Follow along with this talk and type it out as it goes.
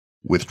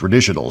With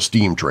traditional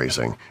steam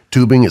tracing,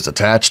 tubing is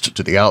attached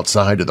to the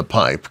outside of the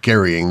pipe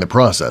carrying the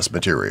process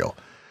material.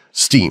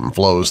 Steam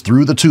flows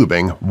through the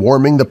tubing,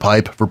 warming the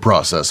pipe for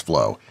process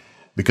flow.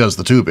 Because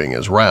the tubing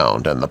is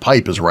round and the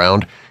pipe is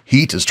round,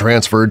 heat is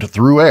transferred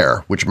through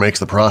air, which makes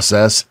the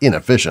process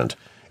inefficient.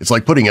 It's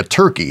like putting a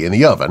turkey in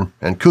the oven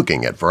and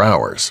cooking it for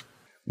hours.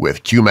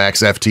 With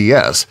QMax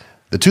FTS,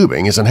 the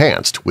tubing is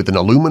enhanced with an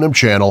aluminum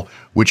channel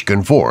which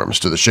conforms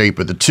to the shape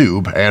of the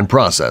tube and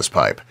process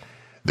pipe.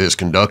 This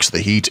conducts the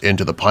heat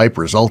into the pipe,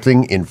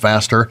 resulting in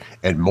faster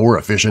and more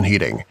efficient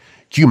heating.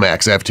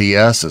 QMax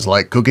FTS is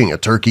like cooking a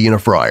turkey in a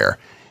fryer.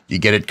 You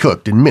get it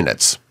cooked in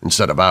minutes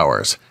instead of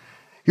hours.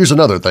 Here's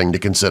another thing to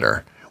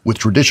consider. With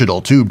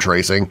traditional tube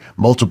tracing,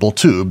 multiple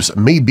tubes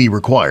may be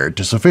required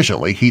to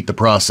sufficiently heat the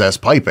process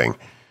piping.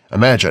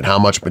 Imagine how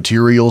much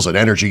materials and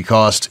energy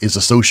cost is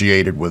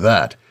associated with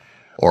that.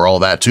 Or all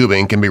that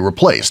tubing can be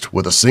replaced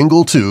with a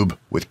single tube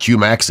with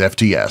QMax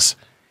FTS.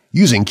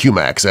 Using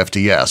QMax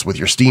FTS with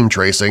your steam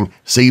tracing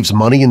saves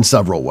money in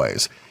several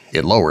ways.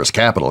 It lowers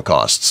capital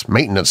costs,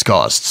 maintenance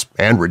costs,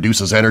 and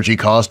reduces energy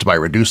cost by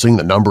reducing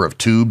the number of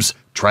tubes,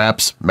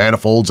 traps,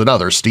 manifolds, and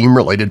other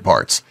steam-related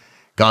parts.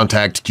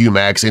 Contact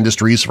QMax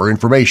Industries for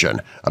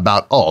information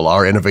about all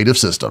our innovative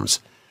systems.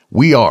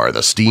 We are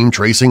the Steam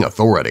Tracing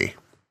Authority.